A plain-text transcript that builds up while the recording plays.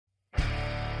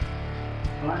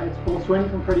Hi, it's Paul Sweeney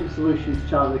from Predictive Solutions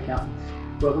Chartered Accountants.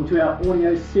 Welcome to our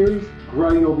audio series,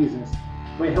 Grow Your Business.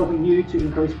 We're helping you to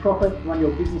increase profit, run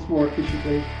your business more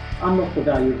efficiently, unlock the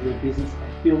value of your business,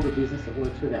 and build a business that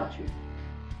works without you.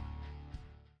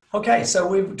 Okay, so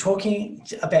we're talking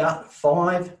about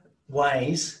 5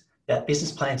 ways that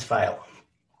business plans fail.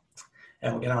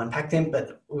 And we're going to unpack them,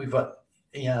 but we've got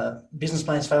business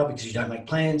plans fail because you don't make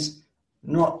plans,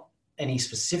 not any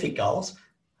specific goals,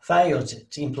 fail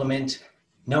to implement,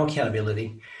 no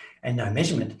accountability, and no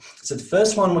measurement. So the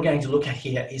first one we're going to look at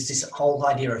here is this whole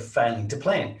idea of failing to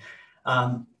plan.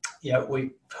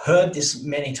 We've heard this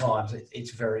many times.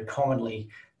 It's very commonly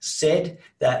said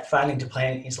that failing to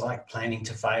plan is like planning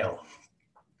to fail.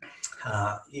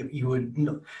 You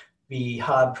would be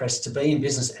hard pressed to be in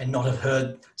business and not have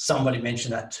heard somebody mention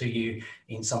that to you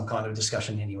in some kind of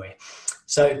discussion anywhere.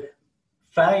 So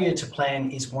failure to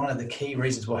plan is one of the key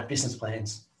reasons why business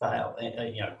plans fail.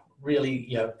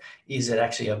 Is it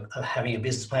actually having a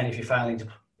business plan if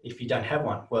you don't have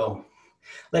one? Well,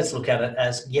 let's look at it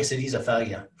as, yes, it is a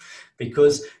failure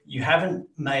because you haven't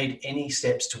made any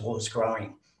steps towards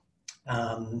growing.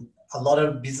 A lot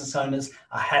of business owners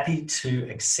are happy to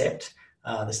accept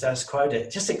the status quo, to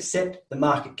just accept the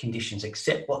market conditions,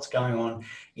 accept what's going on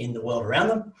in the world around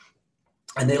them.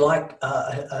 And they're like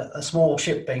a small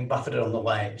ship being buffeted on the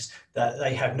waves, that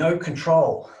they have no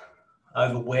control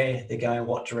over where they're going,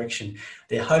 what direction.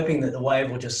 They're hoping that the wave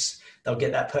they'll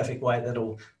get that perfect wave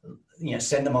that'll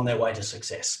send them on their way to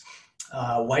success.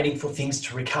 Waiting for things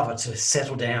to recover, to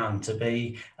settle down, to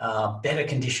be better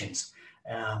conditions.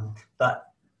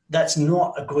 But that's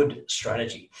not a good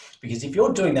strategy, because if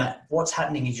you're doing that, what's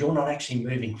happening is you're not actually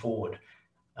moving forward.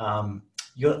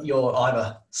 You're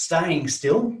either staying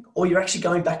still or you're actually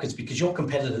going backwards, because your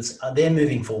competitors they're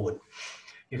moving forward.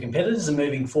 Your competitors are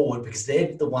moving forward because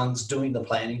they're the ones doing the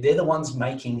planning. They're the ones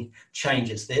making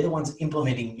changes. They're the ones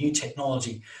implementing new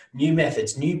technology, new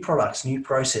methods, new products, new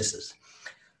processes.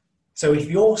 So if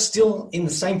you're still in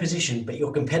the same position, but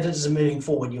your competitors are moving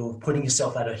forward, you're putting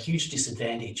yourself at a huge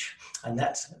disadvantage, and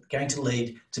that's going to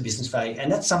lead to business failure.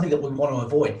 And that's something that we want to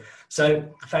avoid.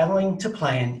 So failing to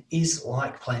plan is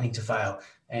like planning to fail.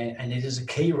 And it is a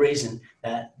key reason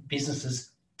that businesses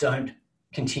don't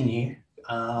continue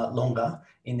longer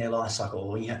in their life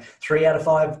cycle. 3 out of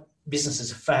 5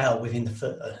 businesses fail within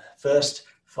the first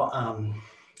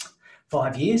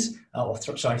 5 years,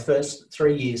 first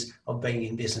 3 years of being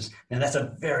in business. Now that's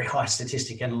a very high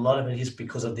statistic, and a lot of it is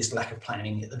because of this lack of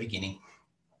planning at the beginning.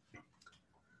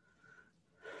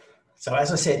 So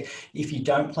as I said, if you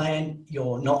don't plan,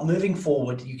 you're not moving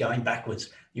forward, you're going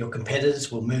backwards. Your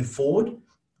competitors will move forward.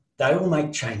 They will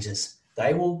make changes.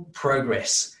 They will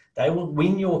progress. They will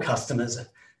win your customers.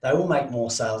 They will make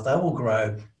more sales. They will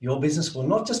grow. Your business will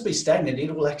not just be stagnant,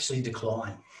 it will actually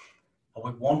decline. And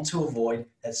we want to avoid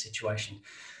that situation.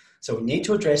 So we need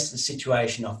to address the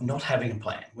situation of not having a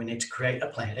plan. We need to create a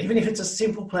plan. Even if it's a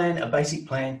simple plan, a basic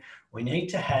plan, we need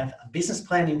to have a business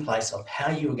plan in place of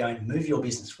how you are going to move your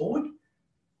business forward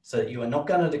so that you are not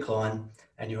going to decline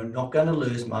and you are not going to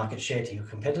lose market share to your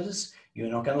competitors. You're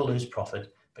not going to lose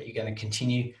profit, but you're going to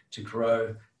continue to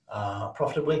grow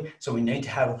profitably. So we need to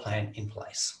have a plan in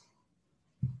place.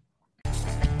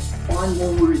 Find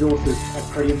more resources at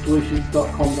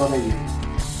creativesolutions.com.au.